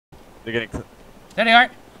They're getting. There they are.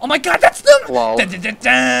 Oh my God, that's them! Wow. Dun, dun, dun,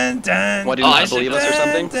 dun, dun. What, did he not believe us or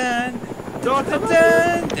something? Dun, dun, dun,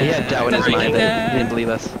 dun, He had doubt in his dun, mind that he dun. didn't believe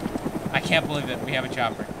us. I can't believe it. We have a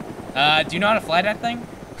chopper. Do you know how to fly that thing?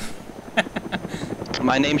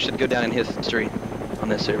 My name should go down in history on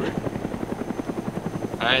this server.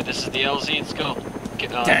 Alright, this is the LZ, let's go.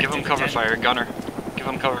 Give him cover fire, gunner. Give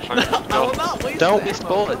him cover fire. Go. Don't waste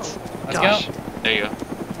bullets. Let's Gosh. go. There you go.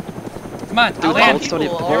 Come on, Dude, land. bullets don't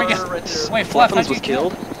even Here we go. Wait, Fluff, how'd Fluffins you was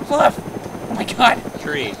killed? Fluff! Oh my God.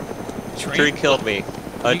 Tree. Tree? Tree killed me.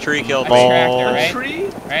 A tree killed A me. tractor, right? A tree?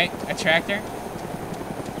 Right? A tractor?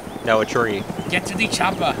 No, a tree. Get to the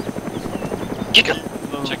chopper.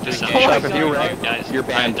 Check this out. Okay. Sharp, if you're right, Guys, you're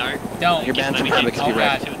banned. Dark. Don't. You're banned Let from me Havoc get- if Oh you're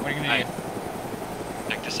right. God, what are you gonna do?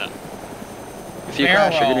 Check this out. If you Barrel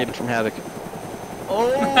crash, you're roll. gonna be from Havoc.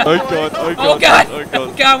 Oh, Oh God!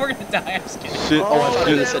 Oh God, we're gonna die. I'm just kidding. Shit. Oh, I thought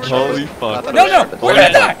you said sharp. Holy I fuck. thought it No, was no, sharp. we're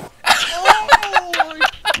gonna die!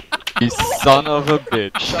 You son of a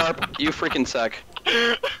bitch. Sharp, you freaking suck.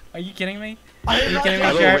 Are you kidding me? I Are you kidding me,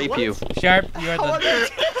 I will Sharp? rape you. Sharp, you are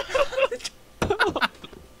the...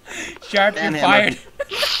 Sharp, you're Banhammer. fired.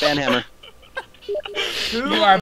 Banhammer. You are